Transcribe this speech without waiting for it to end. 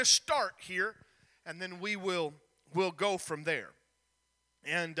start here, and then we'll go from there.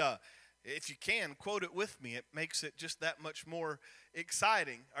 And if you can, quote it with me. It makes it just that much more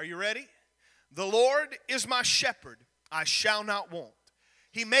exciting. Are you ready? The Lord is my shepherd, I shall not want.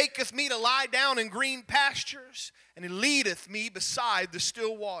 He maketh me to lie down in green pastures, and he leadeth me beside the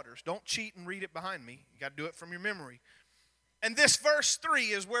still waters. Don't cheat and read it behind me. You got to do it from your memory. And this verse 3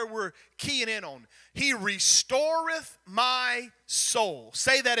 is where we're keying in on. He restoreth my soul.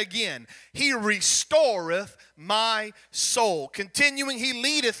 Say that again. He restoreth my soul. Continuing, he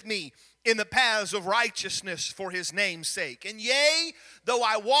leadeth me in the paths of righteousness for his name's sake. And yea, though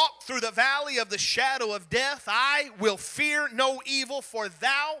I walk through the valley of the shadow of death, I will fear no evil, for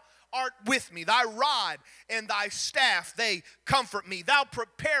thou art with me. Thy rod and thy staff, they comfort me. Thou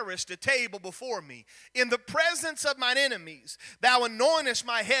preparest a table before me in the presence of mine enemies. Thou anointest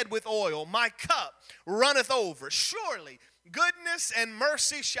my head with oil. My cup runneth over. Surely goodness and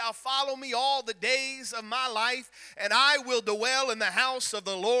mercy shall follow me all the days of my life, and I will dwell in the house of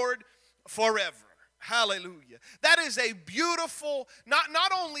the Lord forever. Hallelujah. That is a beautiful,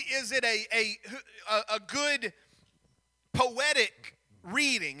 not only is it a good poetic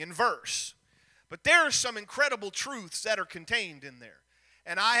reading and verse, but there are some incredible truths that are contained in there.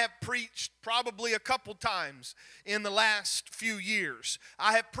 And I have preached probably a couple times in the last few years.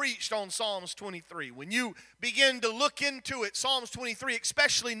 I have preached on Psalms 23. When you begin to look into it, Psalms 23,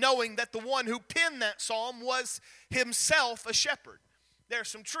 especially knowing that the one who penned that psalm was himself a shepherd, there's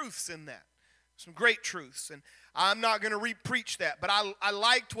some truths in that, some great truths. And I'm not going to re-preach that, but I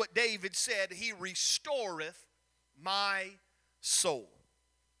liked what David said. He restoreth my soul.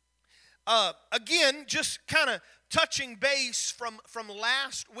 Again, just kind of touching base from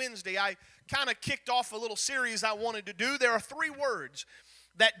last Wednesday, I kind of kicked off a little series I wanted to do. There are 3 words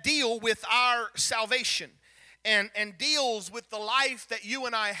that deal with our salvation and deals with the life that you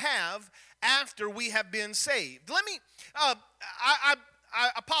and I have after we have been saved. Let me, I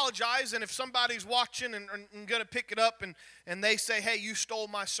apologize, and if somebody's watching and going to pick it up and they say, hey, you stole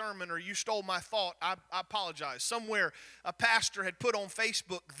my sermon or you stole my thought, I apologize. Somewhere a pastor had put on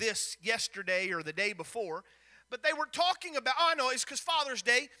Facebook this yesterday or the day before, but they were talking about, I know, it's because Father's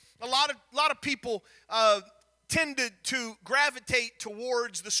Day. A lot of people tended to gravitate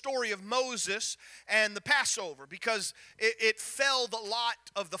towards the story of Moses and the Passover because it fell the lot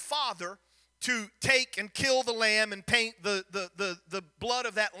of the father to take and kill the lamb and paint the blood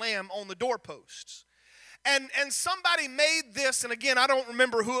of that lamb on the doorposts. And somebody made this, and again, I don't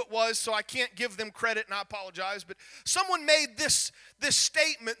remember who it was, so I can't give them credit, and I apologize, but someone made this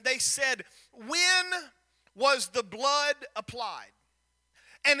statement. They said, when was the blood applied?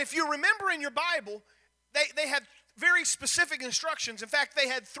 And if you remember in your Bible, they had very specific instructions. In fact, they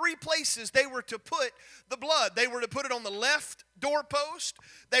had 3 places they were to put the blood. They were to put it on the left doorpost,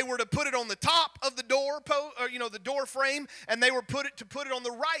 they were to put it on the top of the doorpost, or the door frame, and they were to put it on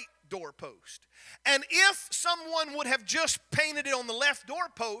the right doorpost. And if someone would have just painted it on the left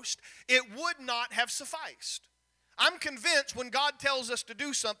doorpost, it would not have sufficed. I'm convinced when God tells us to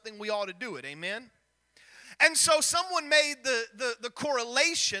do something, we ought to do it. Amen? And so someone made the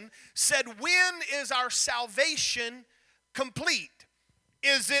correlation, said, when is our salvation complete?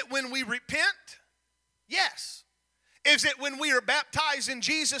 Is it when we repent? Yes. Is it when we are baptized in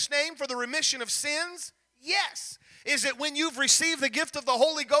Jesus' name for the remission of sins? Yes. Is it when you've received the gift of the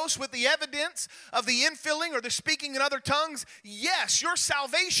Holy Ghost with the evidence of the infilling or the speaking in other tongues? Yes. Your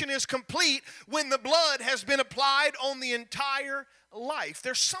salvation is complete when the blood has been applied on the entire life.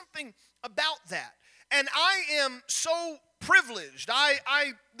 There's something about that. And I am so privileged.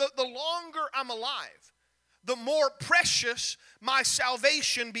 The longer I'm alive, the more precious my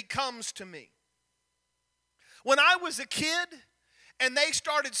salvation becomes to me. When I was a kid and they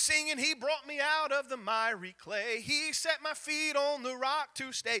started singing, he brought me out of the miry clay, he set my feet on the rock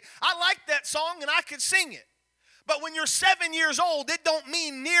to stay. I liked that song and I could sing it. But when you're 7 years old, it don't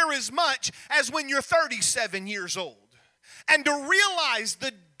mean near as much as when you're 37 years old. And to realize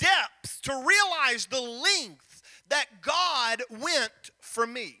the depth, to realize the length that God went for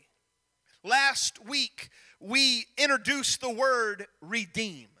me. Last week, we introduced the word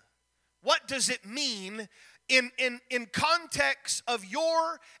redeem. What does it mean in context of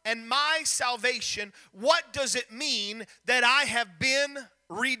your and my salvation? What does it mean that I have been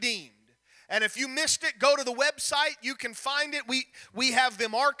redeemed? And if you missed it, go to the website. You can find it. We have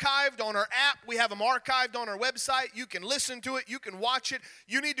them archived on our app. We have them archived on our website. You can listen to it. You can watch it.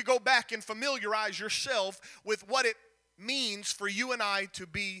 You need to go back and familiarize yourself with what it means for you and I to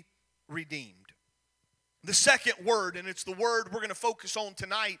be redeemed. The second word, and it's the word we're going to focus on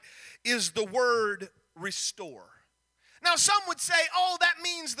tonight, is the word restore. Now, some would say, oh, that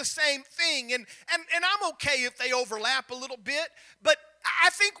means the same thing, and I'm okay if they overlap a little bit, but I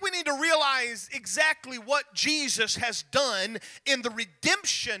think we need to realize exactly what Jesus has done in the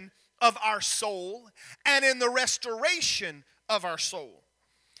redemption of our soul and in the restoration of our soul.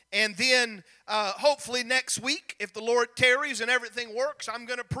 And then, hopefully next week, if the Lord tarries and everything works, I'm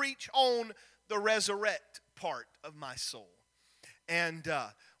going to preach on the resurrect part of my soul. And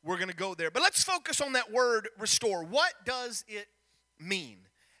we're going to go there. But let's focus on that word restore. What does it mean?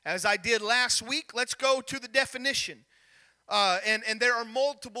 As I did last week, let's go to the definition. And there are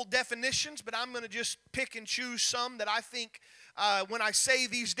multiple definitions, but I'm going to just pick and choose some that I think when I say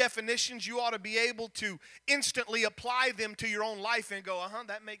these definitions, you ought to be able to instantly apply them to your own life and go,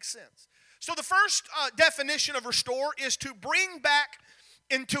 that makes sense. So the first definition of restore is to bring back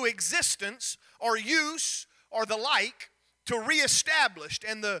into existence or use or the like, to reestablish.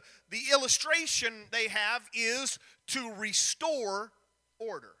 And the illustration they have is to restore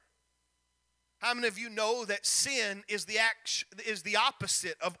order. How many of you know that sin is the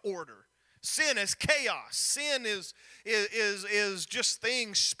opposite of order? Sin is chaos. Sin is just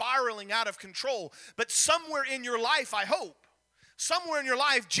things spiraling out of control. But somewhere in your life, I hope, somewhere in your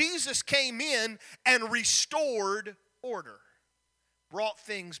life, Jesus came in and restored order, brought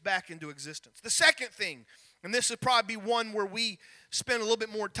things back into existence. The second thing, and this would probably be one where we spend a little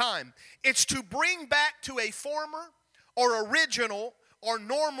bit more time, it's to bring back to a former or original or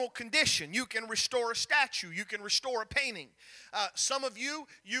normal condition. You can restore a statue. You can restore a painting. Some of you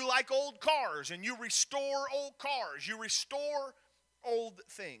like old cars, and you restore old cars. You restore old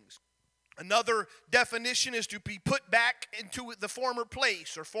things. Another definition is to be put back into the former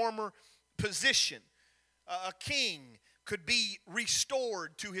place or former position. A king could be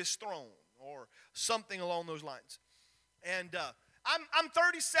restored to his throne or something along those lines. And I'm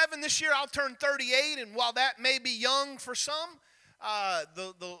 37 this year. I'll turn 38, and while that may be young for some,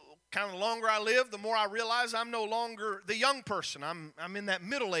 the kind of longer I live, the more I realize I'm no longer the young person. I'm in that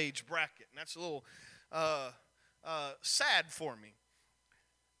middle age bracket, and that's a little sad for me.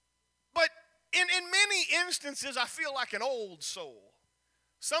 But in many instances, I feel like an old soul.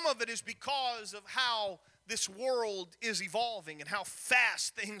 Some of it is because of how this world is evolving and how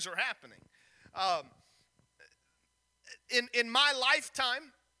fast things are happening. In my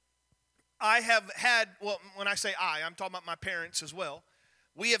lifetime, I have had, well, when I say I'm talking about my parents as well.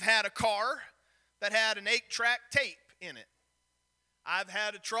 We have had a car that had an 8-track tape in it. I've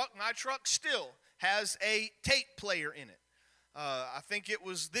had a truck. My truck still has a tape player in it. I think it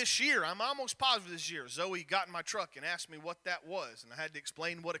was this year. I'm almost positive this year. Zoe got in my truck and asked me what that was, and I had to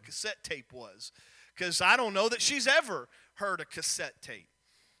explain what a cassette tape was, because I don't know that she's ever heard a cassette tape.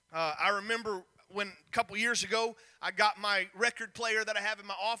 I remember when a couple years ago, I got my record player that I have in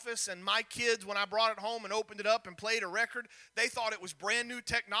my office, and my kids, when I brought it home and opened it up and played a record, they thought it was brand new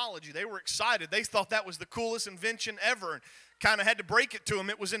technology. They were excited. They thought that was the coolest invention ever, and kind of had to break it to them.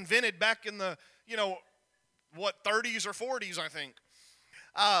 It was invented back in the, 30s or 40s, I think.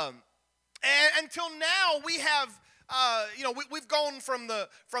 And until now, we have, we've gone from the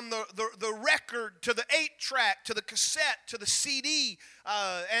record to the 8-track to the cassette to the CD,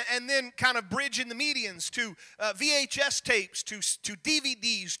 and then kind of bridging the medians to VHS tapes to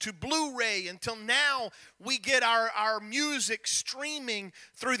DVDs to Blu-ray, until now we get our music streaming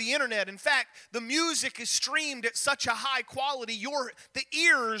through the internet. In fact, the music is streamed at such a high quality, the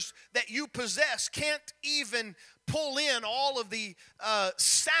ears that you possess can't even pull in all of the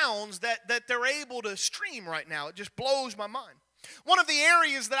sounds that they're able to stream right now. It just blows my mind. One of the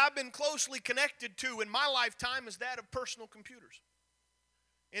areas that I've been closely connected to in my lifetime is that of personal computers.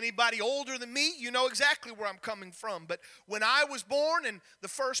 Anybody older than me, you know exactly where I'm coming from. But when I was born and the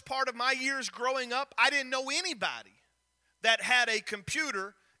first part of my years growing up, I didn't know anybody that had a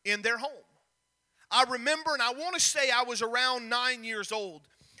computer in their home. I remember, and I want to say I was around 9 years old,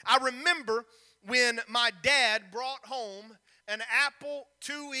 I remember when my dad brought home an Apple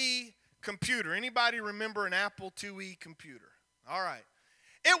IIe computer. Anybody remember an Apple IIe computer? All right.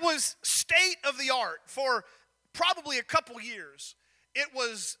 It was state of the art for probably a couple years. It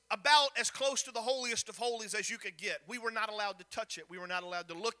was about as close to the holiest of holies as you could get. We were not allowed to touch it. We were not allowed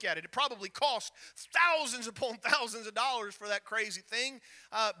to look at it. It probably cost thousands upon thousands of dollars for that crazy thing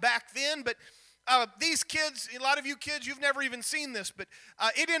back then. But these kids, a lot of you kids, you've never even seen this, but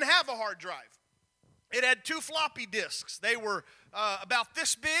it didn't have a hard drive. It had 2 floppy disks. They were about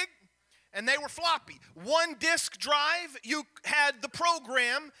this big, and they were floppy. One disk drive, you had the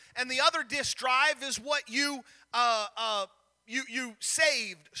program, and the other disk drive is what you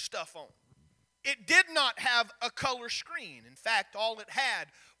saved stuff on. It did not have a color screen. In fact, all it had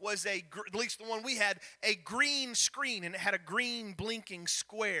was at least the one we had, a green screen, and it had a green blinking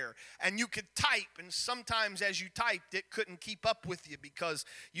square. And you could type, and sometimes as you typed, it couldn't keep up with you because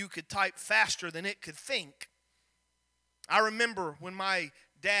you could type faster than it could think. I remember when my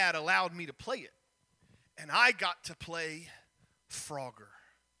dad allowed me to play it, and I got to play Frogger.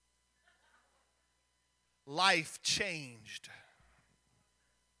 Life changed.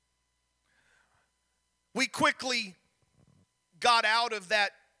 We quickly got out of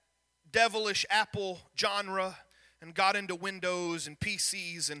that devilish Apple genre and got into Windows and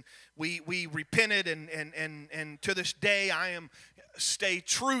PCs, and we repented, and to this day I am stay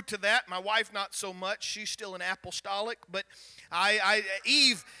true to that. My wife not so much. She's still an apostolic, but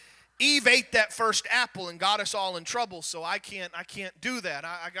Eve ate that first apple and got us all in trouble, so I can't do that.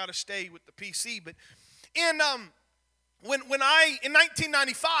 I got to stay with the PC. But in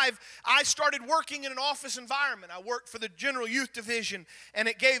 1995, I started working in an office environment. I worked for the General Youth Division, and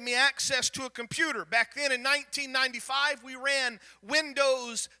it gave me access to a computer. Back then in 1995, we ran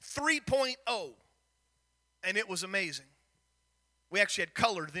Windows 3.0, and it was amazing. We actually had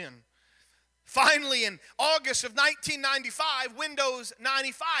color then. Finally, in August of 1995, Windows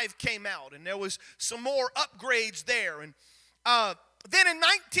 95 came out, and there was some more upgrades there. And then in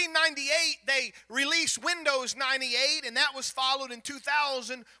 1998, they released Windows 98, and that was followed in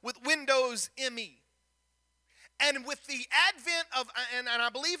 2000 with Windows ME. And with the advent of, and I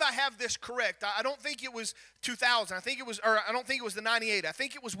believe I have this correct, I don't think it was 2000, I don't think it was the 98, I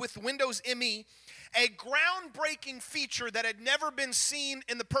think it was with Windows ME, a groundbreaking feature that had never been seen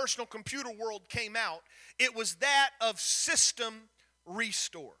in the personal computer world came out. It was that of System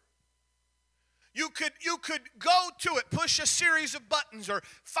Restore. You could go to it, push a series of buttons or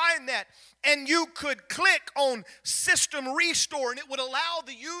find that, and you could click on System Restore, and it would allow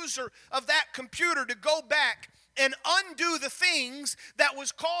the user of that computer to go back and undo the things that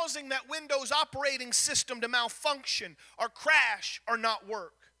was causing that Windows operating system to malfunction or crash or not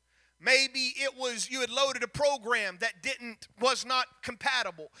work. Maybe it was you had loaded a program that was not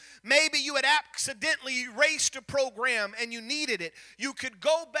compatible. Maybe you had accidentally erased a program and you needed it. You could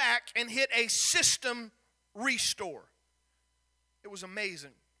go back and hit a System Restore. It was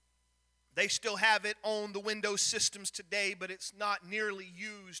amazing. They still have it on the Windows systems today, but it's not nearly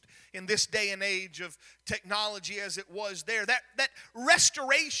used in this day and age of technology as it was there. That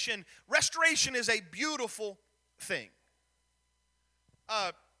restoration is a beautiful thing.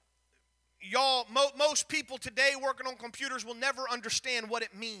 Y'all, most people today working on computers will never understand what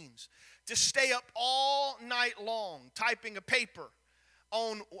it means to stay up all night long typing a paper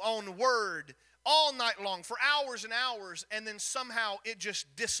on Word all night long for hours and hours, and then somehow it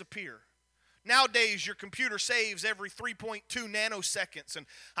just disappear. Nowadays, your computer saves every 3.2 nanoseconds, and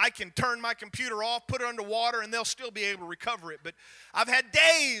I can turn my computer off, put it underwater, and they'll still be able to recover it. But I've had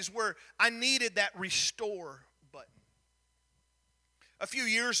days where I needed that restore button. A few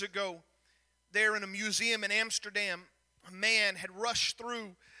years ago, there in a museum in Amsterdam, a man had rushed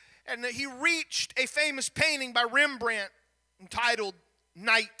through, and he reached a famous painting by Rembrandt entitled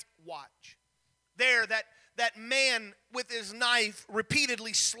Night Watch. There, that man with his knife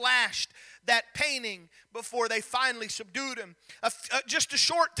repeatedly slashed that painting before they finally subdued him. Just a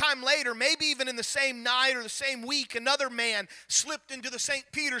short time later, maybe even in the same night or the same week, another man slipped into the St.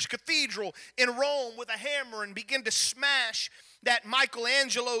 Peter's Cathedral in Rome with a hammer and began to smash that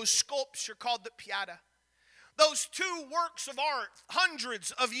Michelangelo's sculpture called the Pieta. Those two works of art, hundreds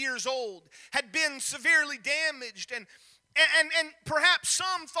of years old, had been severely damaged, and perhaps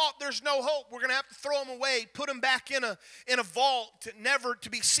some thought there's no hope. We're going to have to throw them away, put them back in a vault, never to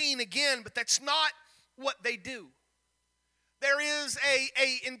be seen again. But that's not what they do. There is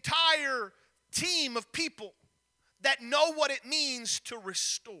a entire team of people that know what it means to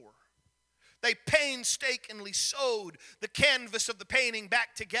restore. They painstakingly sewed the canvas of the painting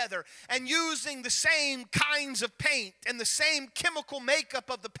back together, and using the same kinds of paint and the same chemical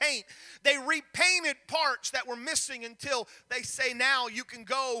makeup of the paint, they repainted parts that were missing until they say now you can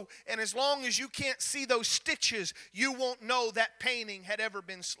go, and as long as you can't see those stitches, you won't know that painting had ever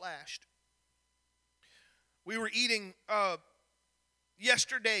been slashed. We were eating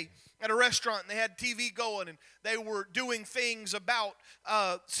yesterday at a restaurant, and they had TV going, and they were doing things about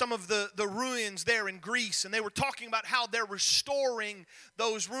some of the ruins there in Greece, and they were talking about how they're restoring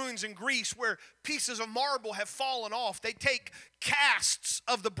those ruins in Greece where pieces of marble have fallen off. They take casts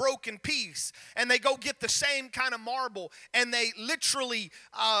of the broken piece, and they go get the same kind of marble, and they literally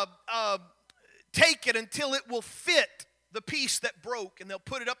take it until it will fit the piece that broke, and they'll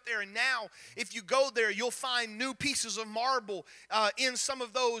put it up there. And now, if you go there, you'll find new pieces of marble in some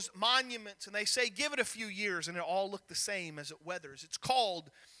of those monuments. And they say, give it a few years, and it'll all look the same as it weathers. It's called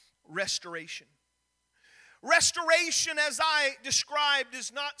restoration. Restoration, as I described,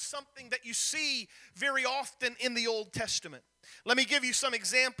 is not something that you see very often in the Old Testament. Let me give you some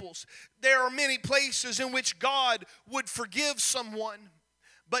examples. There are many places in which God would forgive someone,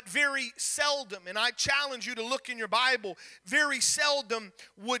 but very seldom, and I challenge you to look in your Bible, very seldom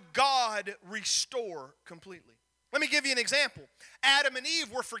would God restore completely. Let me give you an example. Adam and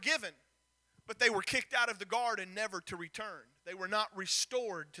Eve were forgiven, but they were kicked out of the garden never to return. They were not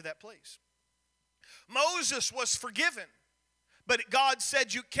restored to that place. Moses was forgiven, but God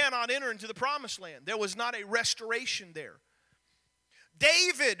said you cannot enter into the promised land. There was not a restoration there.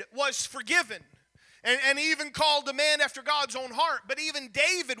 David was forgiven, and even called a man after God's own heart. But even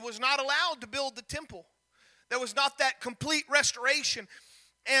David was not allowed to build the temple. There was not that complete restoration.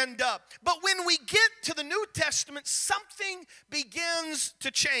 But when we get to the New Testament, something begins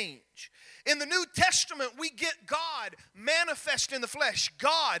to change. In the New Testament, we get God manifest in the flesh.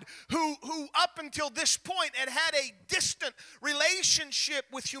 God, who up until this point had a distant relationship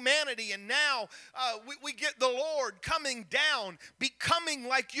with humanity. And now we get the Lord coming down, becoming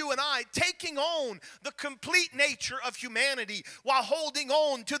like you and I, taking on the complete nature of humanity while holding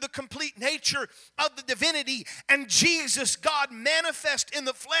on to the complete nature of the divinity. And Jesus, God manifest in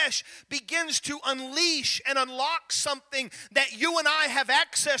the flesh, begins to unleash and unlock something that you and I have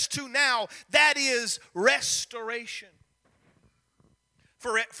access to now. That is restoration.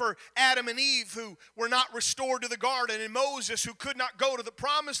 For Adam and Eve, who were not restored to the garden, and Moses, who could not go to the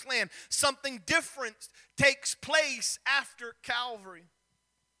promised land, something different takes place after Calvary.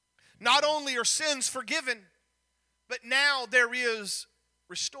 Not only are sins forgiven, but now there is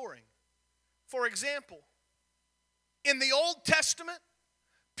restoring. For example, in the Old Testament,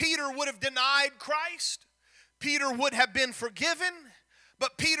 Peter would have denied Christ. Peter would have been forgiven.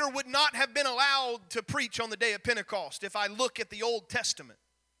 But Peter would not have been allowed to preach on the day of Pentecost if I look at the Old Testament.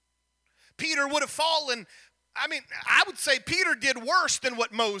 Peter would have fallen. I would say Peter did worse than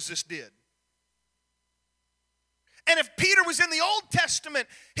what Moses did. And if Peter was in the Old Testament,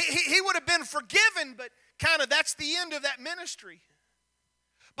 he would have been forgiven, but kind of that's the end of that ministry.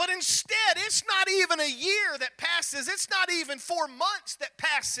 But instead, it's not even a year that passes. It's not even 4 months that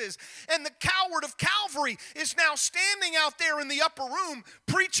passes. And the coward of Calvary is now standing out there in the upper room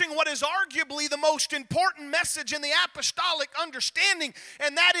preaching what is arguably the most important message in the apostolic understanding.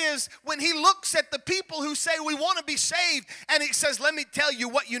 And that is when he looks at the people who say we want to be saved. And he says, let me tell you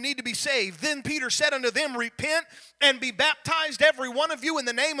what you need to be saved. Then Peter said unto them, repent and be baptized every one of you in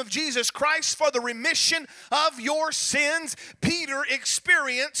the name of Jesus Christ for the remission of your sins. Peter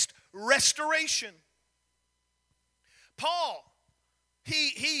experienced restoration. Paul,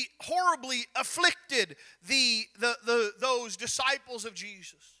 he horribly afflicted those disciples of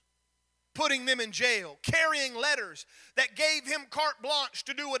Jesus, putting them in jail, carrying letters that gave him carte blanche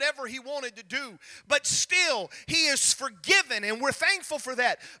to do whatever he wanted to do. But still, he is forgiven, and we're thankful for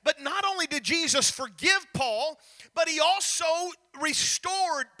that. But not only did Jesus forgive Paul, but he also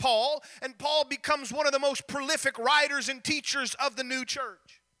restored Paul, and Paul becomes one of the most prolific writers and teachers of the new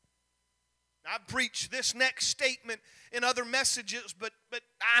church. I've preached this next statement in other messages, but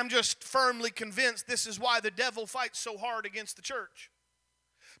I'm just firmly convinced this is why the devil fights so hard against the church.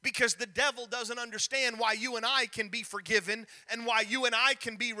 Because the devil doesn't understand why you and I can be forgiven and why you and I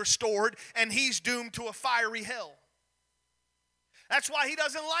can be restored, and he's doomed to a fiery hell. That's why he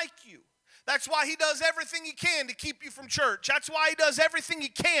doesn't like you. That's why he does everything he can to keep you from church. That's why he does everything he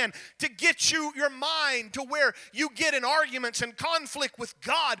can to get your mind to where you get in arguments and conflict with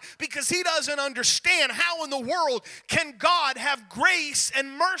God, because he doesn't understand how in the world can God have grace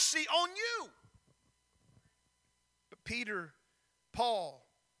and mercy on you. But Peter, Paul,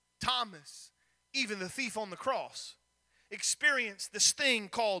 Thomas, even the thief on the cross, experienced this thing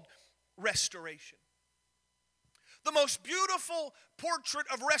called restoration. The most beautiful portrait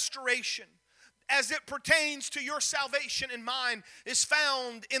of restoration as it pertains to your salvation and mine is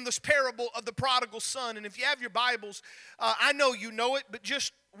found in this parable of the prodigal son. And if you have your Bibles, I know you know it, but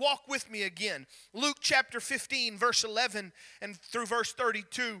just walk with me again. Luke chapter 15, verse 11 and through verse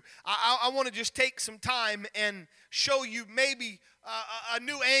 32. I want to just take some time and show you maybe a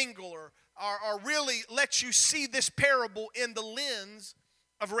new angle or really let you see this parable in the lens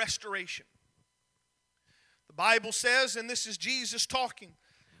of restoration. The Bible says, and this is Jesus talking,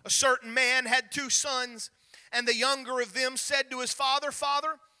 a certain man had 2 sons, and the younger of them said to his father,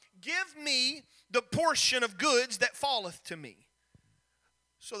 Father, give me the portion of goods that falleth to me.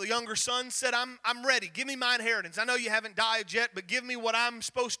 So the younger son said, I'm ready. Give me my inheritance. I know you haven't died yet, but give me what I'm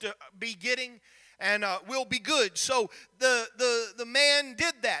supposed to be getting, and we'll be good. So the man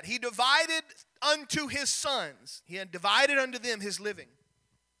did that. He divided unto his sons. He had divided unto them his living.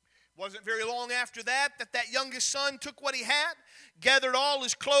 Wasn't very long after that youngest son took what he had, gathered all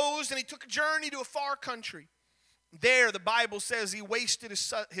his clothes, and he took a journey to a far country. There, the Bible says, he wasted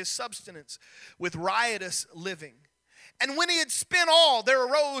his substance with riotous living. And when he had spent all, there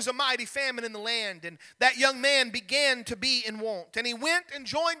arose a mighty famine in the land, and that young man began to be in want. And he went and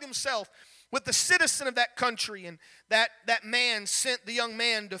joined himself with the citizen of that country, and that man sent the young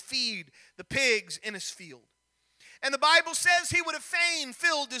man to feed the pigs in his field. And the Bible says he would have fain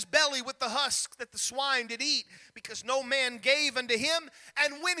filled his belly with the husk that the swine did eat, because no man gave unto him.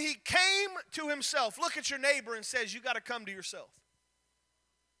 And when he came to himself, look at your neighbor and says, you got to come to yourself.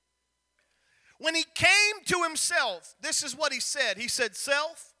 When he came to himself, this is what he said. He said,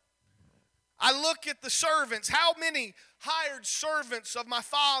 self, I look at the servants. How many hired servants of my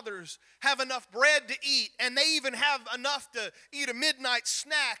father's have enough bread to eat, and they even have enough to eat a midnight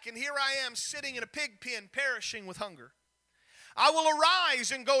snack, and here I am sitting in a pig pen perishing with hunger. I will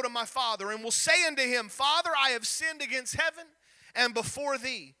arise and go to my father, and will say unto him, Father, I have sinned against heaven and before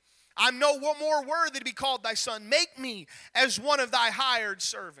thee. I'm no more worthy to be called thy son. Make me as one of thy hired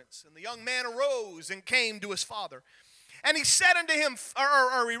servants. And the young man arose and came to his father. And he said unto him,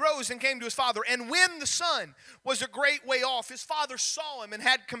 or he rose and came to his father. And when the son was a great way off, his father saw him and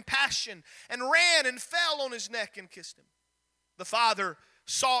had compassion, and ran and fell on his neck and kissed him. The son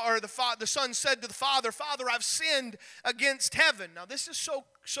said to the father, Father, I've sinned against heaven. Now this is so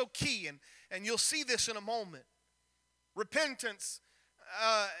key, and you'll see this in a moment. Repentance,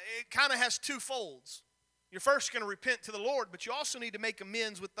 it kind of has two folds. You're first going to repent to the Lord, but you also need to make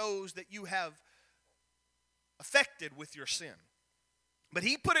amends with those that you have affected with your sin. But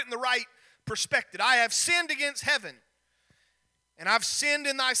he put it in the right perspective. I have sinned against heaven, and I've sinned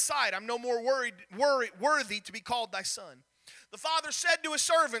in thy sight. I'm no more worthy to be called thy son. The father said to his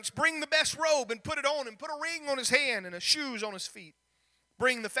servants, bring the best robe and put it on him. Put a ring on his hand and a shoes on his feet.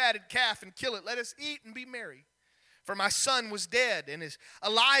 Bring the fatted calf and kill it. Let us eat and be merry. For my son was dead and is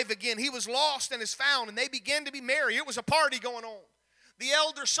alive again. He was lost and is found. And they began to be merry. It was a party going on. The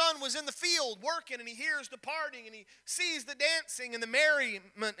elder son was in the field working, and he hears the partying, and he sees the dancing and the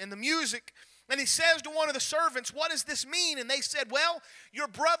merriment and the music. And he says to one of the servants, what does this mean? And they said, well, your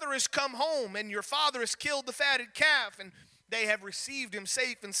brother has come home, and your father has killed the fatted calf, and they have received him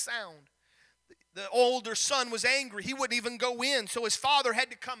safe and sound. The older son was angry. He wouldn't even go in, so his father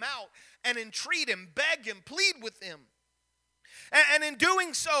had to come out and entreat him, beg him, plead with him. And in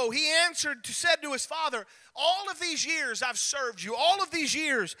doing so, he said to his father, all of these years I've served you. All of these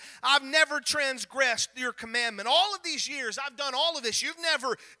years I've never transgressed your commandment. All of these years I've done all of this. You've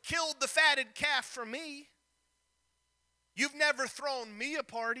never killed the fatted calf for me. You've never thrown me a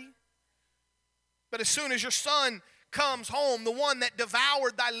party. But as soon as your son comes home, the one that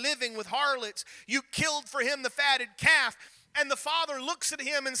devoured thy living with harlots, you killed for him the fatted calf. And the father looks at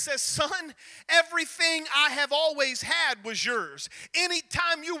him and says, son, everything I have always had was yours.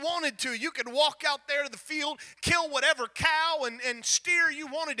 Anytime you wanted to, you could walk out there to the field, kill whatever cow and steer you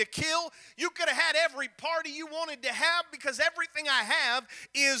wanted to kill. You could have had every party you wanted to have, because everything I have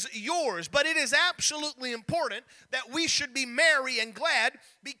is yours. But it is absolutely important that we should be merry and glad,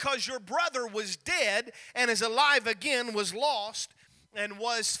 because your brother was dead and is alive again, was lost and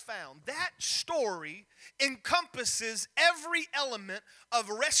was found. That story encompasses every element of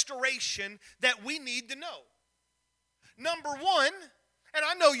restoration that we need to know. Number one, and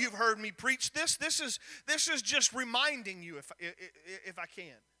I know you've heard me preach this. This is just reminding you if I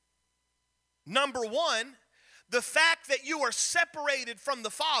can. Number one, the fact that you are separated from the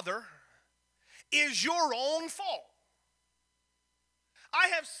Father is your own fault. I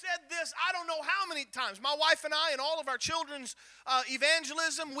have said this, I don't know how many times. My wife and I and all of our children's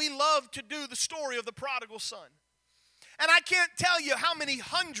evangelism, we love to do the story of the prodigal son. And I can't tell you how many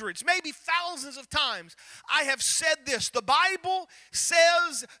hundreds, maybe thousands of times I have said this. The Bible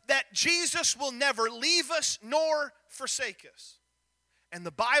says that Jesus will never leave us nor forsake us. And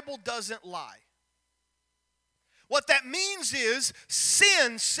the Bible doesn't lie. What that means is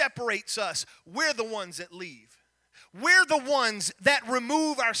sin separates us. We're the ones that leave. We're the ones that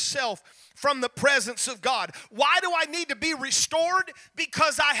remove ourselves from the presence of God. Why do I need to be restored?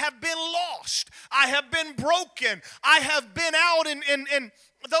 Because I have been lost. I have been broken. I have been out in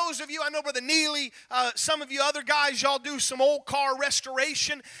those of you, I know Brother Neely, some of you other guys, y'all do some old car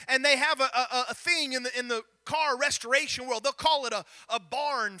restoration, and they have a thing in the car restoration world. They'll call it a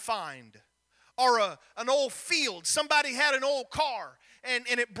barn find or an old field. Somebody had an old car, and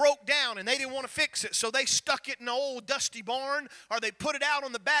it broke down and they didn't want to fix it. So they stuck it in an old dusty barn, or they put it out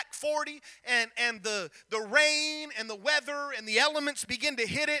on the back 40, and the rain and the weather and the elements begin to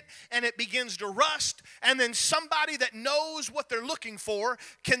hit it and it begins to rust. And then somebody that knows what they're looking for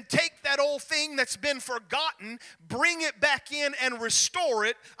can take that old thing that's been forgotten, bring it back in and restore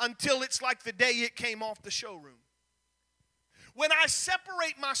it until it's like the day it came off the showroom. When I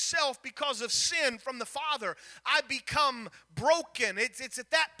separate myself because of sin from the Father, I become broken. It's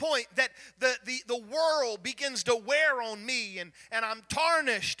at that point that the world begins to wear on me, and I'm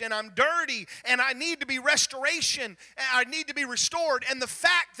tarnished and I'm dirty, and I need to be restoration, and I need to be restored. And the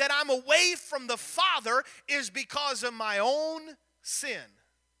fact that I'm away from the Father is because of my own sin.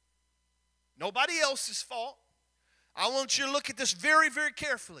 Nobody else's fault. I want you to look at this very, very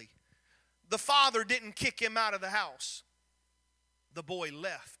carefully. The Father didn't kick him out of the house. The boy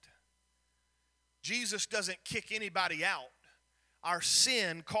left. Jesus doesn't kick anybody out. Our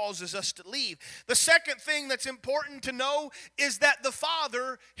sin causes us to leave. The second thing that's important to know is that the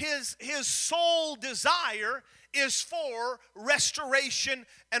Father, his sole desire is for restoration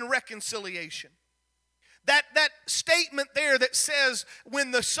and reconciliation. That statement there that says,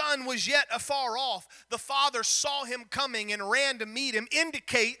 when the son was yet afar off, the Father saw him coming and ran to meet him,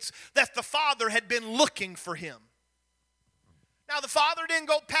 indicates that the Father had been looking for him. Now, the Father didn't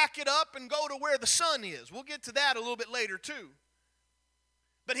go pack it up and go to where the Son is. We'll get to that a little bit later too.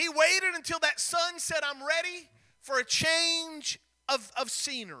 But he waited until that Son said, I'm ready for a change of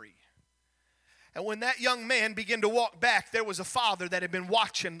scenery. And when that young man began to walk back, there was a father that had been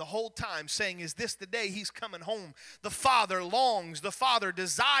watching the whole time, saying, is this the day he's coming home? The Father longs, the Father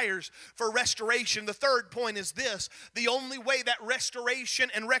desires for restoration. The third point is this: the only way that restoration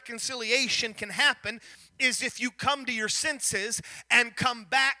and reconciliation can happen is if you come to your senses and come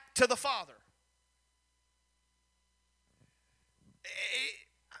back to the Father.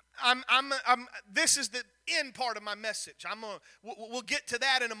 This is the end part of my message. We'll get to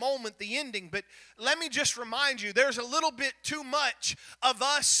that in a moment, the ending. But let me just remind you, there's a little bit too much of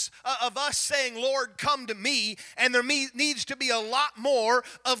us saying, Lord, come to me. And there needs to be a lot more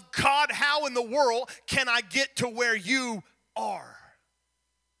of, God, how in the world can I get to where you are?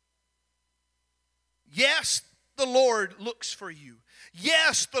 Yes, the Lord looks for you.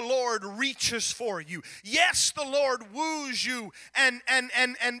 Yes, the Lord reaches for you. Yes, the Lord woos you and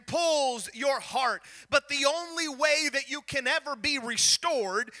pulls your heart. But the only way that you can ever be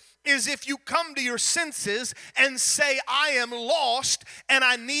restored is if you come to your senses and say, I am lost and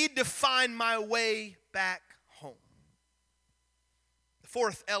I need to find my way back home. The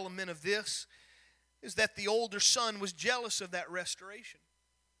fourth element of this is that the older son was jealous of that restoration.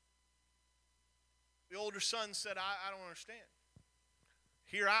 The older son said, I don't understand.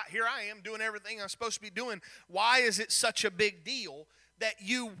 Here I am doing everything I'm supposed to be doing. Why is it such a big deal that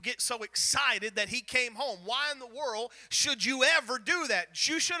you get so excited that he came home? Why in the world should you ever do that?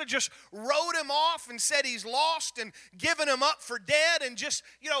 You should have just wrote him off and said he's lost and given him up for dead and just,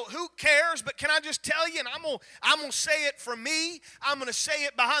 who cares? But can I just tell you, and I'm gonna say it for me, I'm going to say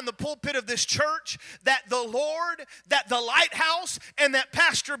it behind the pulpit of this church, that the Lord, that the Lighthouse, and that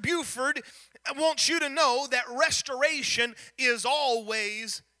Pastor Buford wants you to know that restoration is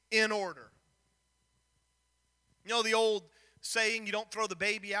always in order. You know the old saying, you don't throw the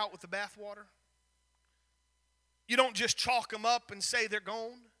baby out with the bathwater? You don't just chalk them up and say they're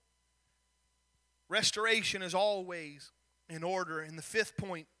gone. Restoration is always in order. And the fifth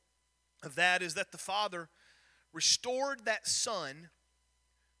point of that is that the Father restored that son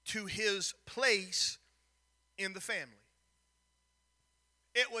to his place in the family.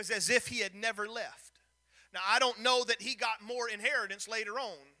 It was as if he had never left. Now, I don't know that he got more inheritance later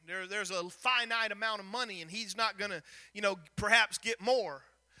on. There's a finite amount of money, and he's not going to, perhaps get more.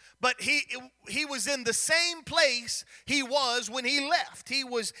 But he was in the same place he was when he left. He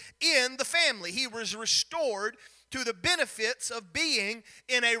was in the family. He was restored to the benefits of being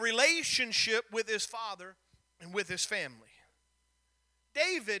in a relationship with his father and with his family.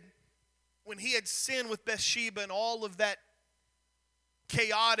 David, when he had sinned with Bathsheba and all of that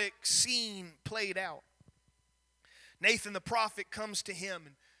chaotic scene played out, Nathan the prophet comes to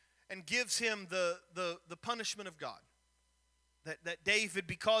him and gives him the punishment of God. That David,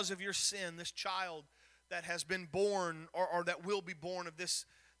 because of your sin, this child that has been born or that will be born of this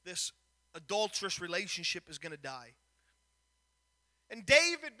adulterous relationship is going to die. And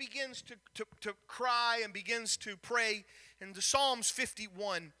David begins to cry and begins to pray, and the Psalms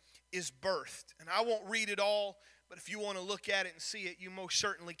 51 is birthed. And I won't read it all, but if you want to look at it and see it, you most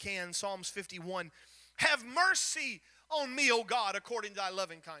certainly can. Psalms 51. Have mercy on me, O God, according to thy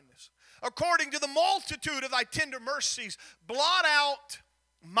loving kindness. According to the multitude of thy tender mercies, blot out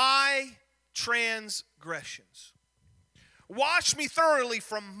my transgressions. Wash me thoroughly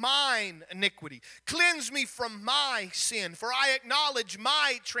from mine iniquity. Cleanse me from my sin. For I acknowledge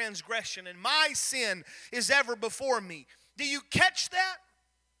my transgression, and my sin is ever before me. Do you catch that?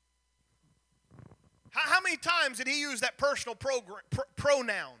 How many times did he use that personal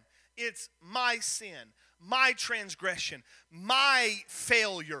pronoun? It's my sin, my transgression, my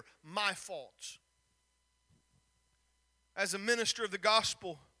failure, my faults. As a minister of the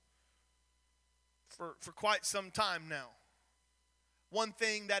gospel for quite some time now, one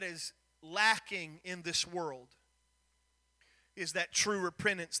thing that is lacking in this world is that true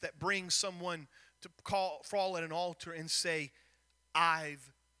repentance that brings someone to fall at an altar and say,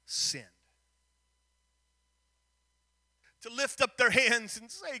 I've sinned. To lift up their hands and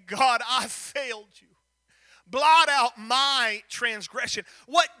say, God, I failed you. Blot out my transgression.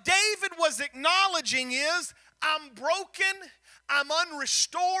 What David was acknowledging is, I'm broken, I'm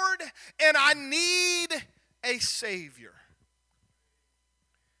unrestored, and I need a Savior.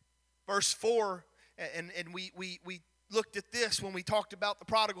 Verse 4, and we looked at this when we talked about the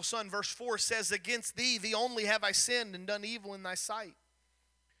prodigal son. Verse 4 says, against thee only have I sinned and done evil in thy sight.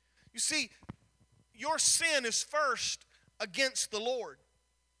 You see, your sin is first against the Lord.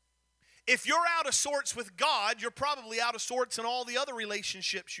 If you're out of sorts with God, you're probably out of sorts in all the other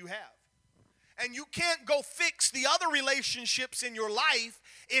relationships you have. And you can't go fix the other relationships in your life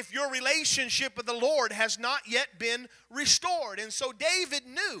if your relationship with the Lord has not yet been restored. And so David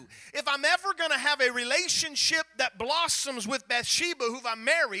knew, if I'm ever going to have a relationship that blossoms with Bathsheba, who I'm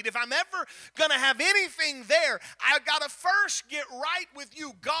married, if I'm ever going to have anything there, I've got to first get right with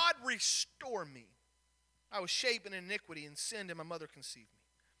you. God, restore me. I was shapen in iniquity, and sinned, and my mother conceived me.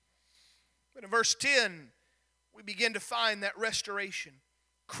 But in verse 10, we begin to find that restoration.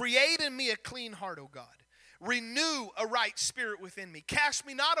 Create in me a clean heart, O God. Renew a right spirit within me. Cast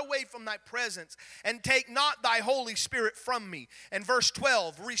me not away from thy presence, and take not thy Holy Spirit from me. And verse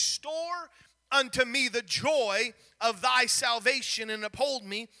 12, restore unto me the joy of thy salvation, and uphold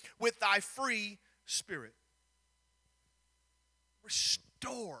me with thy free spirit.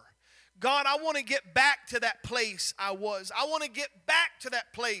 Restore. God, I want to get back to that place I was. I want to get back to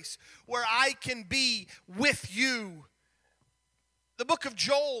that place where I can be with you. The book of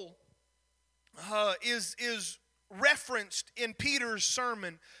Joel is referenced in Peter's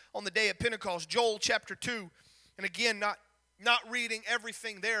sermon on the day of Pentecost. Joel chapter 2. And again, not reading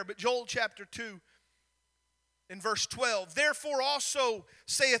everything there, but Joel chapter 2 in verse 12. Therefore also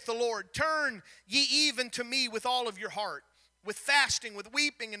saith the Lord, turn ye even to me with all of your heart, with fasting, with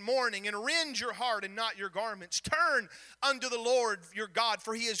weeping and mourning, and rend your heart and not your garments. Turn unto the Lord your God,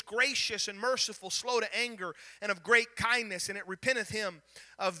 for he is gracious and merciful, slow to anger, and of great kindness, and it repenteth him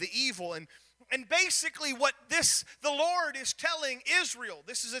of the evil. And basically what the Lord is telling Israel,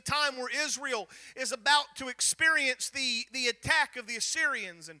 this is a time where Israel is about to experience the attack of the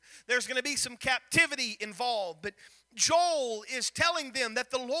Assyrians, and there's going to be some captivity involved. But Joel is telling them that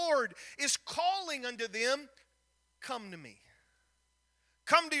the Lord is calling unto them, come to me.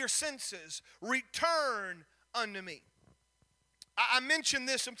 Come to your senses. Return unto me. I mentioned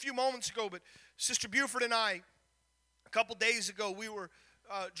this a few moments ago, but Sister Buford and I, a couple days ago, we were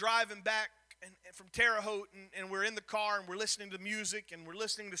driving back from Terre Haute, and we're in the car, and we're listening to music, and we're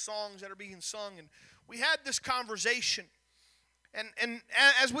listening to songs that are being sung, and we had this conversation. And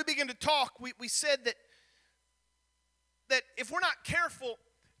as we began to talk, we said that if we're not careful,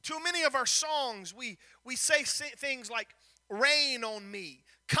 too many of our songs, we say things like, rain on me,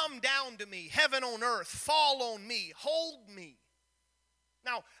 come down to me, heaven on earth, fall on me, hold me.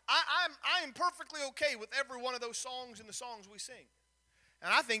 Now, I am perfectly okay with every one of those songs and the songs we sing.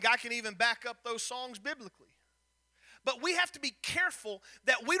 And I think I can even back up those songs biblically. But we have to be careful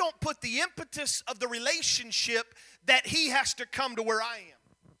that we don't put the impetus of the relationship that he has to come to where I am.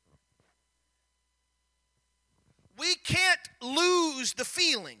 We can't lose the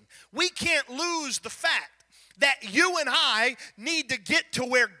feeling. We can't lose the fact that you and I need to get to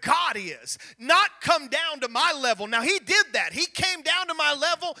where God is, not come down to my level. Now, he did that. He came down to my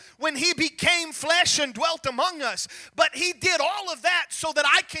level when he became flesh and dwelt among us. But he did all of that so that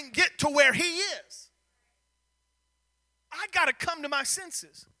I can get to where he is. I got to come to my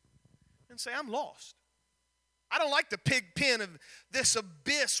senses and say, I'm lost. I don't like the pig pen of this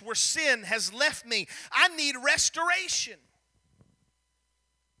abyss where sin has left me. I need restoration.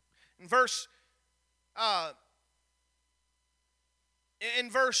 In verse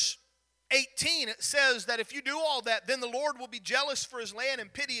 18, it says that if you do all that, then the Lord will be jealous for his land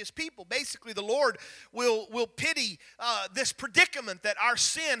and pity his people. Basically, the Lord will pity this predicament that our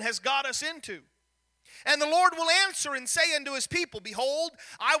sin has got us into. And the Lord will answer and say unto his people, behold,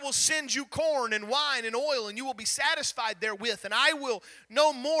 I will send you corn and wine and oil, and you will be satisfied therewith. And I will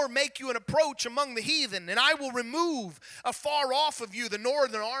no more make you an approach among the heathen, and I will remove afar off of you the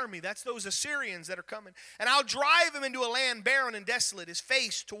northern army. That's those Assyrians that are coming. And I'll drive him into a land barren and desolate, his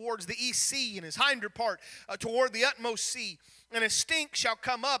face towards the east sea, and his hinder part toward the utmost sea. And his stink shall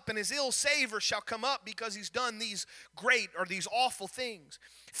come up, and his ill savor shall come up, because he's done these great or these awful things.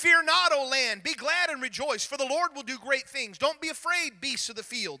 Fear not, O land, be glad and rejoice, for the Lord will do great things. Don't be afraid, beasts of the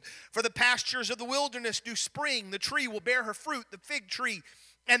field, for the pastures of the wilderness do spring. The tree will bear her fruit, the fig tree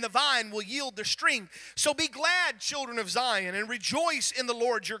and the vine will yield their strength. So be glad, children of Zion, and rejoice in the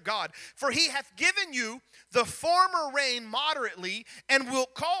Lord your God. For he hath given you the former rain moderately, and will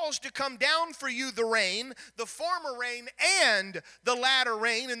cause to come down for you the rain, the former rain and the latter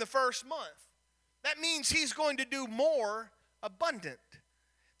rain in the first month. That means he's going to do more abundant.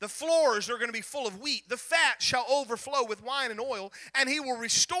 The floors are going to be full of wheat. The fat shall overflow with wine and oil, and he will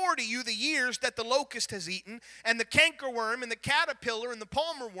restore to you the years that the locust has eaten, and the cankerworm, and the caterpillar, and the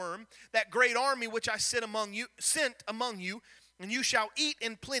palmer worm, that great army which I sent among you, and you shall eat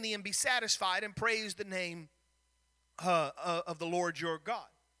in plenty and be satisfied, and praise the name of the Lord your God.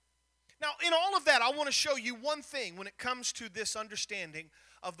 Now, in all of that, I want to show you one thing when it comes to this understanding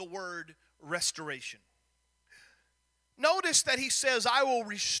of the word restoration. Notice that he says, I will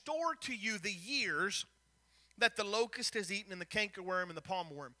restore to you the years that the locust has eaten, and the cankerworm and the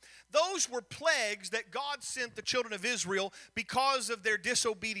palmer worm. Those were plagues that God sent the children of Israel because of their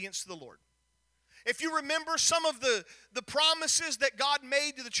disobedience to the Lord. If you remember some of the promises that God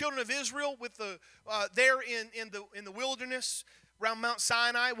made to the children of Israel with there in the wilderness around Mount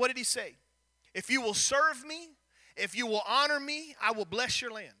Sinai, what did he say? If you will serve me, if you will honor me, I will bless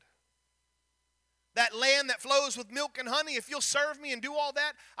your land. That land that flows with milk and honey, if you'll serve me and do all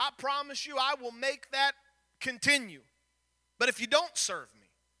that, I promise you I will make that continue. But if you don't serve me,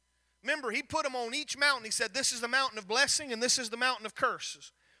 remember, he put them on each mountain. He said, this is the mountain of blessing and this is the mountain of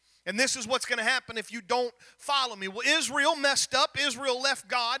curses. And this is what's going to happen if you don't follow me. Well, Israel messed up. Israel left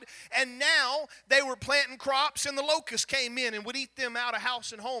God. And now they were planting crops, and the locusts came in and would eat them out of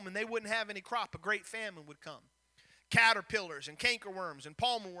house and home, and they wouldn't have any crop. A great famine would come. Caterpillars and cankerworms and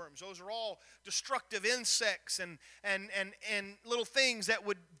palmer worms, those are all destructive insects and little things that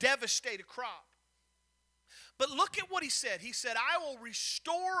would devastate a crop. But look at what he said. He said, I will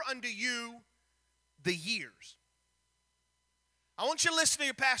restore unto you the years. I want you to listen to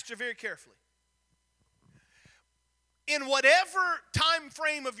your pastor very carefully. In whatever time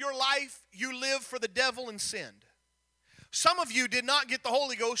frame of your life you lived for the devil and sinned, some of you did not get the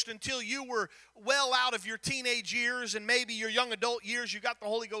Holy Ghost until you were well out of your teenage years and maybe your young adult years. You got the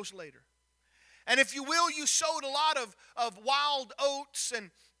Holy Ghost later. And if you will, you sowed a lot of wild oats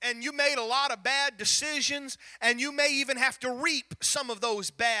and you made a lot of bad decisions, and you may even have to reap some of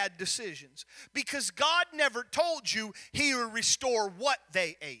those bad decisions because God never told you he would restore what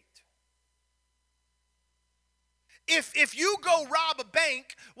they ate. If you go rob a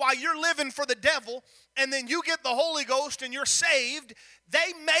bank while you're living for the devil and then you get the Holy Ghost and you're saved,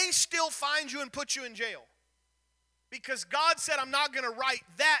 they may still find you and put you in jail. Because God said, I'm not going to write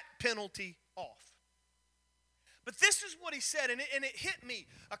that penalty off. But this is what he said, and it hit me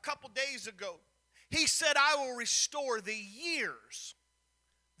a couple days ago. He said, I will restore the years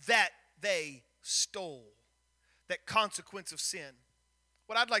that they stole. That consequence of sin.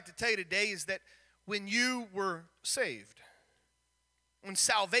 What I'd like to tell you today is that when you were saved, when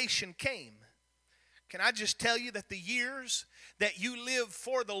salvation came, can I just tell you that the years that you live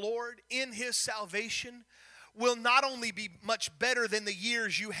for the Lord in his salvation will not only be much better than the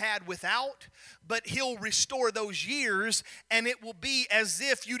years you had without, but he'll restore those years, and it will be as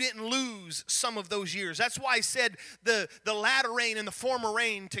if you didn't lose some of those years. That's why he said the latter rain and the former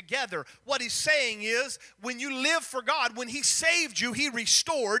rain together. What he's saying is, when you live for God, when he saved you, he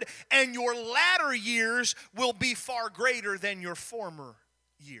restored, and your latter years will be far greater than your former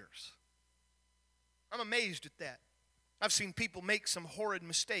years. I'm amazed at that. I've seen people make some horrid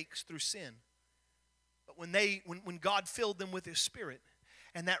mistakes through sin. But when God filled them with his Spirit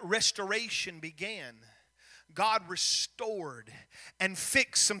and that restoration began, God restored and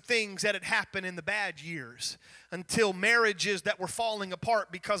fixed some things that had happened in the bad years until marriages that were falling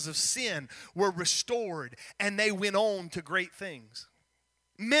apart because of sin were restored and they went on to great things.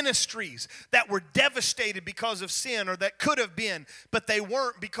 Ministries that were devastated because of sin, or that could have been, but they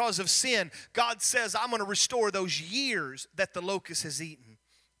weren't because of sin. God says, I'm going to restore those years that the locust has eaten.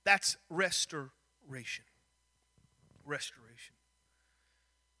 That's restoration. Restoration.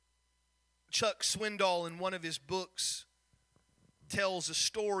 Chuck Swindoll, in one of his books, tells a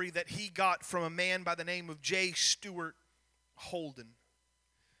story that he got from a man by the name of J. Stuart Holden.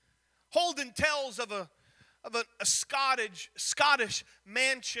 Holden tells of a Scottish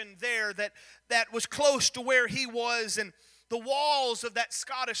mansion there that was close to where he was, and the walls of that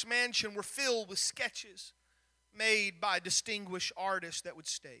Scottish mansion were filled with sketches made by distinguished artists that would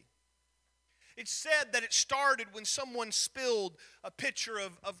stay. It's said that it started when someone spilled a pitcher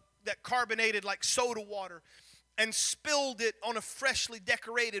of that carbonated like soda water and spilled it on a freshly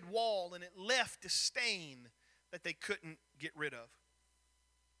decorated wall, and it left a stain that they couldn't get rid of.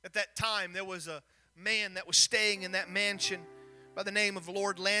 At that time, there was a man that was staying in that mansion by the name of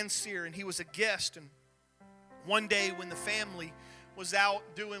Lord Landseer, and he was a guest. And one day when the family was out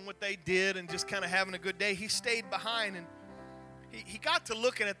doing what they did and just kind of having a good day, he stayed behind, and he got to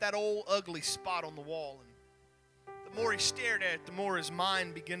looking at that old ugly spot on the wall. And the more he stared at it, the more his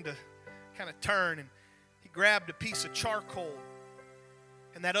mind began to kind of turn, and he grabbed a piece of charcoal,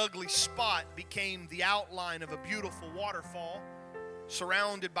 and that ugly spot became the outline of a beautiful waterfall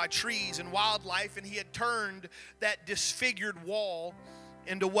surrounded by trees and wildlife, and he had turned that disfigured wall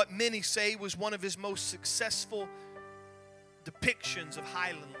into what many say was one of his most successful depictions of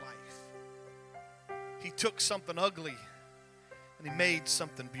Highland life. He took something ugly and he made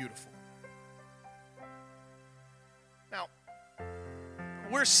something beautiful. Now,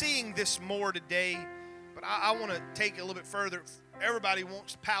 we're seeing this more today, but I want to take it a little bit further. Everybody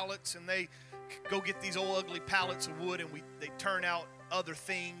wants pallets, and they go get these old ugly pallets of wood, and they turn out other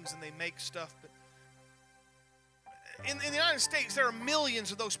things and they make stuff. But in the United States, there are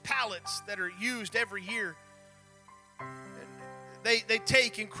millions of those pallets that are used every year. They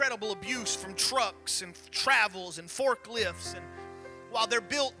take incredible abuse from trucks and travels and forklifts, and while they're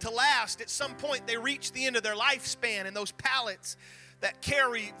built to last, at some point they reach the end of their lifespan, and those pallets that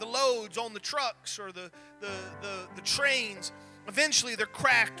carry the loads on the trucks or the trains, eventually they're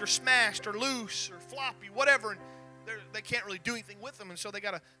cracked or smashed or loose or floppy, whatever, and they can't really do anything with them, and so they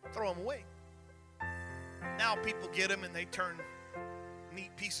got to throw them away. Now people get them and they turn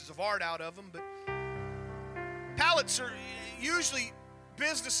neat pieces of art out of them, but pallets are usually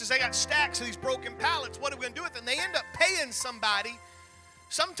businesses, they got stacks of these broken pallets. What are we going to do with them? They end up paying somebody,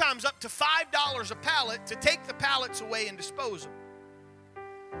 sometimes up to $5 a pallet, to take the pallets away and dispose them.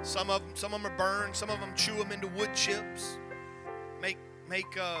 Some of them are burned, some of them chew them into wood chips, make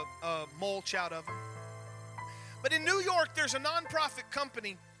mulch out of them. But in New York, there's a nonprofit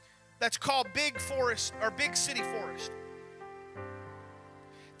company that's called Big City Forest.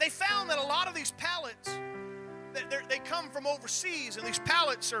 They found that a lot of these pallets, they come from overseas, and these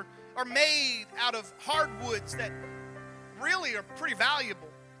pallets are made out of hardwoods that really are pretty valuable.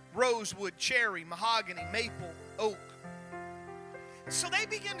 Rosewood, cherry, mahogany, maple, oak. So they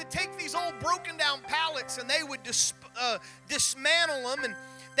begin to take these old broken down pallets, and they would dismantle them, and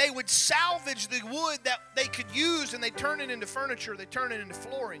they would salvage the wood that they could use, and they turn it into furniture, they turn it into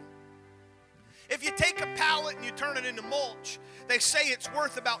flooring. If you take a pallet and you turn it into mulch, they say it's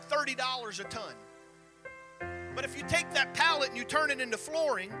worth about $30 a ton. But if you take that pallet and you turn it into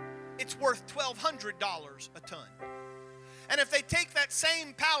flooring, it's worth $1,200 a ton. And if they take that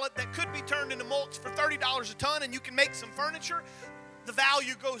same pallet that could be turned into mulch for $30 a ton and you can make some furniture, the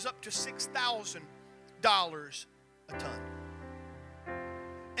value goes up to $6,000 a ton.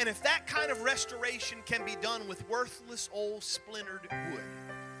 And if that kind of restoration can be done with worthless old splintered wood,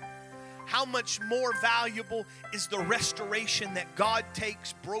 how much more valuable is the restoration that God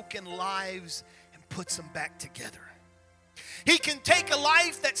takes broken lives and puts them back together? He can take a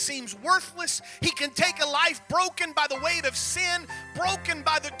life that seems worthless. He can take a life broken by the weight of sin, broken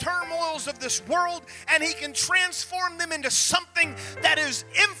by the turmoils of this world, and He can transform them into something that is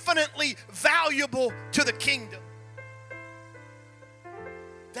infinitely valuable to the kingdom.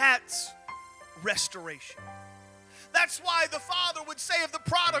 That's restoration. That's why the Father would say of the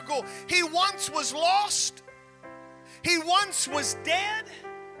prodigal, he once was lost, he once was dead,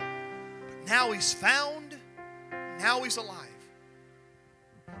 but now he's found, now he's alive.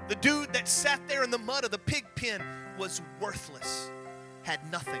 The dude that sat there in the mud of the pig pen was worthless, had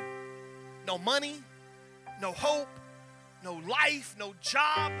nothing. No money, no hope, no life, no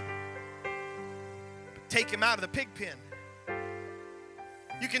job. But take him out of the pig pen.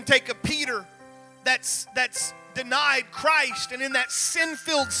 You can take a Peter that's denied Christ, and in that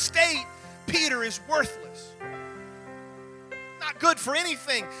sin-filled state, Peter is worthless. Not good for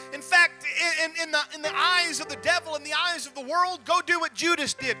anything. In fact, in the eyes of the devil, in the eyes of the world, go do what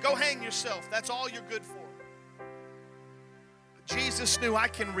Judas did. Go hang yourself. That's all you're good for. Jesus knew I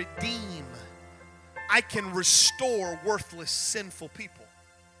can redeem, I can restore worthless, sinful people.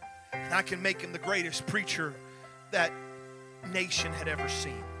 And I can make him the greatest preacher that nation had ever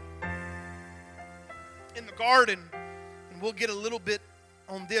seen. In the garden, and we'll get a little bit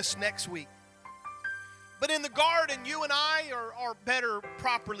on this next week, but in the garden, you and I, or better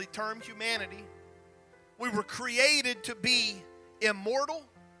properly termed humanity, we were created to be immortal,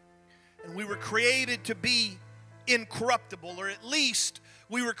 and we were created to be incorruptible, or at least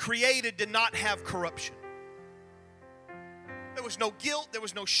we were created to not have corruption. There was no guilt, there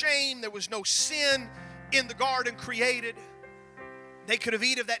was no shame, there was no sin in the garden created. They could have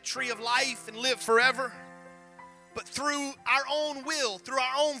eaten of that tree of life and lived forever. But through our own will, through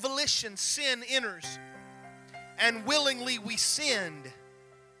our own volition, sin enters. And willingly we sinned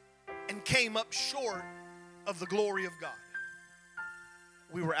and came up short of the glory of God.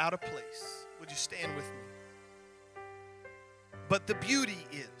 We were out of place. Would you stand with me? But the beauty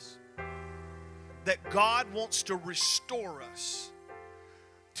is that God wants to restore us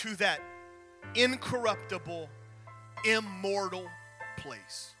to that incorruptible, immortal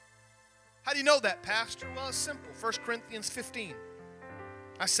place. How do you know that, Pastor? Well, it's simple. 1 Corinthians 15.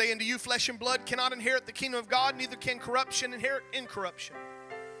 I say unto you, flesh and blood cannot inherit the kingdom of God, neither can corruption inherit incorruption.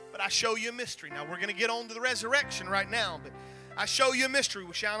 But I show you a mystery. Now, we're going to get on to the resurrection right now, but I show you a mystery.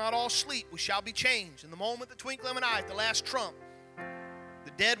 We shall not all sleep. We shall be changed. In the moment, the twinkling of an eye, at the last trump,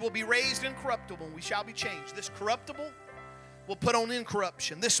 the dead will be raised incorruptible, and we shall be changed. This corruptible will put on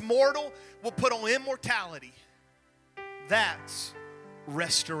incorruption. This mortal will put on immortality. That's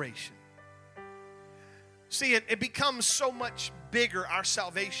restoration. See, it becomes so much bigger, our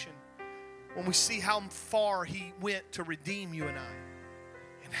salvation, when we see how far he went to redeem you and I,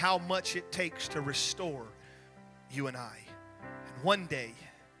 and how much it takes to restore you and I. And one day,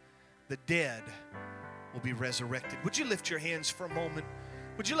 the dead will be resurrected. Would you lift your hands for a moment?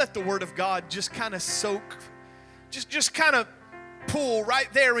 Would you let the Word of God just kind of soak, just kind of pull right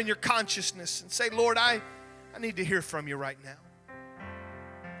there in your consciousness and say, Lord, I need to hear from you right now.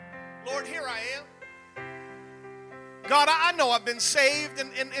 Lord, here I am. God, I know I've been saved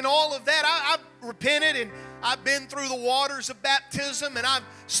and all of that. I've repented and I've been through the waters of baptism and I've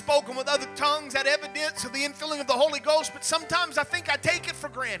spoken with other tongues, that evidence of the infilling of the Holy Ghost, but sometimes I think I take it for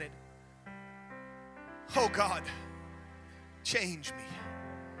granted. Oh God, change me.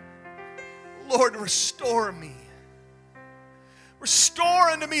 Lord, restore me. Restore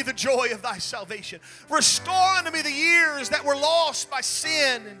unto me the joy of thy salvation. Restore unto me the years that were lost by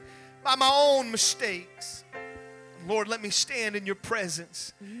sin and by my own mistakes. Lord, let me stand in your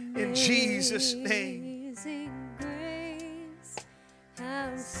presence in Jesus' name. Grace,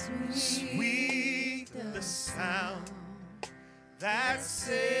 how sweet the sound that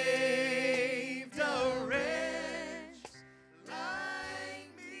saves.